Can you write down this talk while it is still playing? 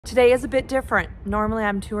Today is a bit different. Normally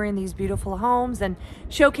I'm touring these beautiful homes and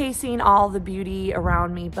showcasing all the beauty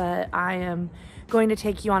around me, but I am going to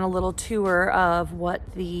take you on a little tour of what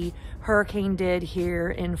the hurricane did here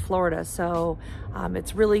in Florida. So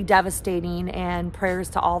it's really devastating, and prayers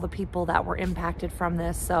to all the people that were impacted from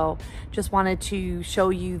this. So just wanted to show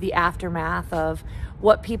you the aftermath of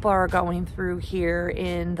what people are going through here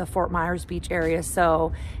in the Fort Myers Beach area.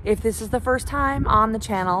 So if this is the first time on the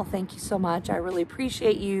channel, thank you so much. I really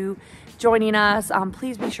appreciate you joining us.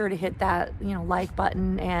 Please be sure to hit that like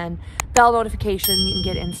button and bell notification. You can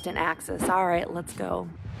get instant access. All right, let's go.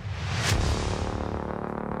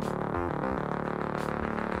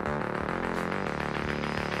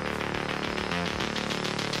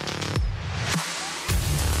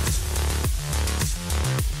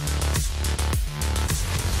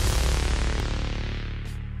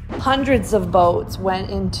 Hundreds of boats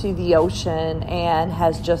went into the ocean and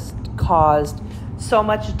has just caused so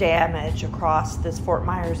much damage across this Fort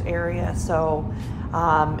Myers area. So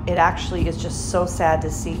it actually is just so sad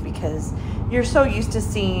to see, because you're so used to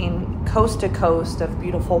seeing coast to coast of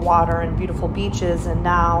beautiful water and beautiful beaches, and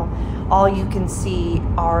now all you can see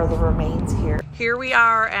are the remains here. Here we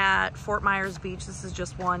are at Fort Myers Beach. This is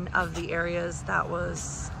just one of the areas that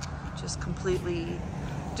was just completely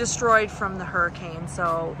destroyed from the hurricane.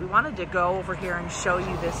 So we wanted to go over here and show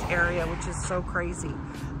you this area, which is so crazy.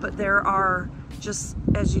 But there are, just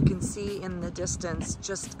as you can see in the distance,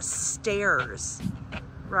 just stairs,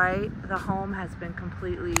 right? The home has been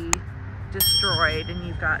completely destroyed, and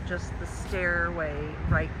you've got just the stairway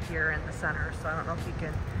right here in the center. So I don't know if you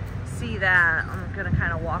can see that. I'm gonna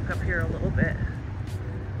kind of walk up here a little bit,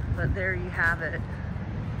 but there you have it.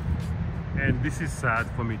 And this is sad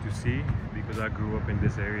for me to see, because I grew up in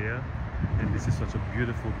this area and this is such a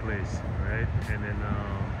beautiful place, right? And then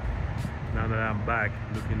now that I'm back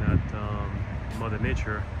looking at Mother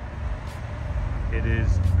Nature, it is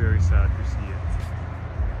very sad to see it.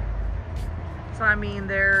 So I mean,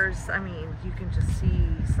 you can just see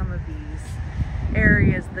some of these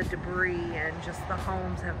areas, the debris, and just the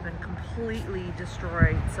homes have been completely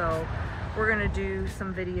destroyed. So we're gonna do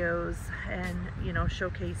some videos and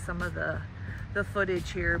showcase some of the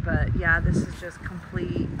footage here. But yeah, this is just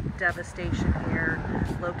complete devastation here,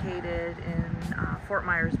 located in Fort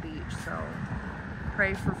Myers Beach. So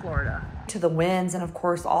pray for Florida. To the winds and of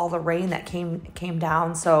course all the rain that came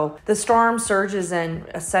down. So the storm surges and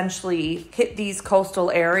essentially hit these coastal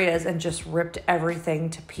areas and just ripped everything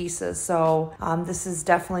to pieces. So this is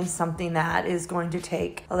definitely something that is going to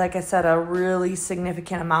take, like I said, a really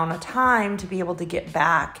significant amount of time to be able to get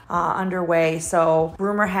back underway. So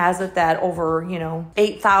rumor has it that over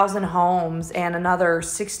 8,000 homes and another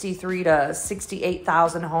 63 to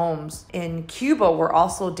 68,000 homes in Cuba were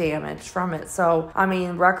also damaged from it. So I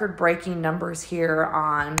mean, record-breaking numbers here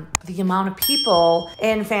on the amount of people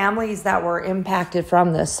and families that were impacted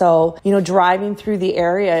from this. So, driving through the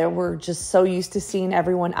area, we're just so used to seeing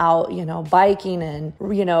everyone out, biking and,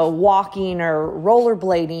 walking or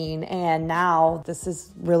rollerblading. And now this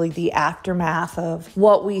is really the aftermath of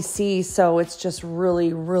what we see. So it's just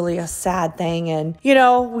really, really a sad thing. And,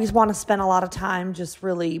 we want to spend a lot of time just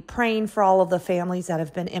really praying for all of the families that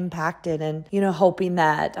have been impacted, and, hoping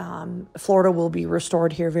that Florida will be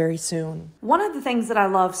restored here very soon. One of the things that I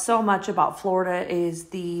love so much about Florida is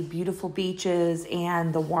the beautiful beaches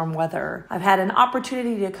and the warm weather. I've had an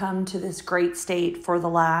opportunity to come to this great state for the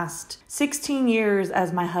last 16 years,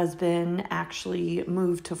 as my husband actually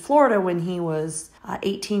moved to Florida when he was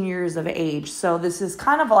 18 years of age. So this is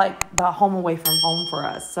kind of like the home away from home for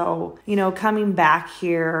us. So, coming back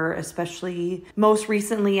here, especially most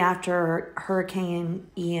recently after Hurricane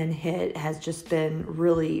Ian hit, has just been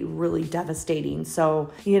really, really devastating.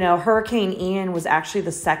 So, Hurricane Ian was actually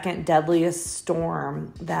the second deadliest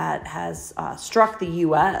storm that has struck the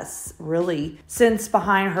U.S. really since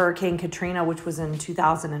behind Hurricane Katrina, which was in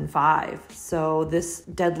 2005. So this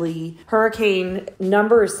deadly hurricane,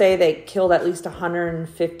 numbers say they killed at least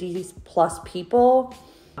 150 plus people.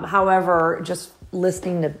 However, just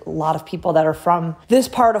listening to a lot of people that are from this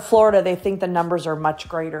part of Florida, they think the numbers are much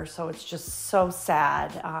greater. So it's just so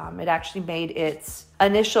sad. It actually made its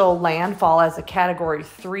initial landfall as a Category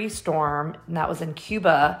 3 storm, and that was in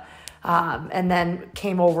Cuba. And then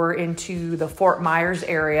came over into the Fort Myers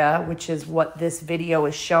area, which is what this video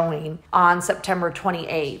is showing, on September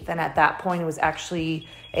 28th. And at that point, it was actually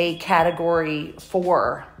a Category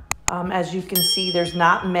 4. As you can see, there's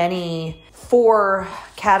not many 4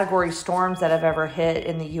 category storms that have ever hit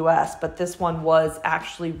in the U.S., but this one was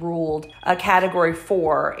actually ruled a Category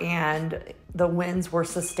 4, and The winds were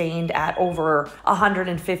sustained at over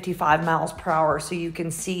 155 miles per hour. So you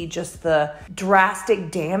can see just the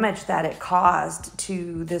drastic damage that it caused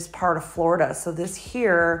to this part of Florida. So this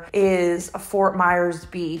here is Fort Myers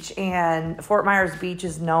Beach, and Fort Myers Beach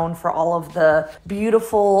is known for all of the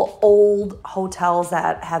beautiful old hotels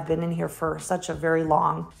that have been in here for such a very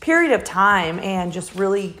long period of time, and just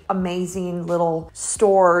really amazing little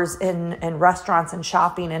stores and restaurants and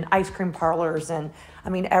shopping and ice cream parlors, and I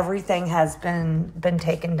mean, everything has been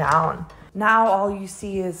taken down. Now all you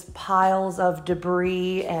see is piles of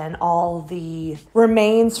debris and all the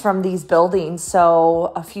remains from these buildings.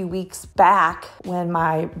 So a few weeks back, when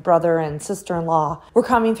my brother and sister-in-law were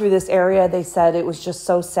coming through this area, they said it was just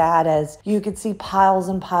so sad, as you could see piles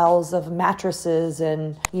and piles of mattresses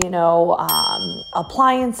and,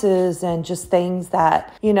 appliances and just things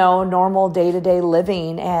that, normal day-to-day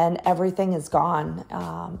living, and everything is gone.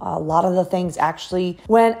 A lot of the things actually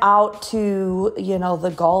went out to,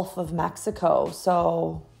 the Gulf of Mexico.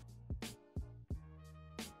 So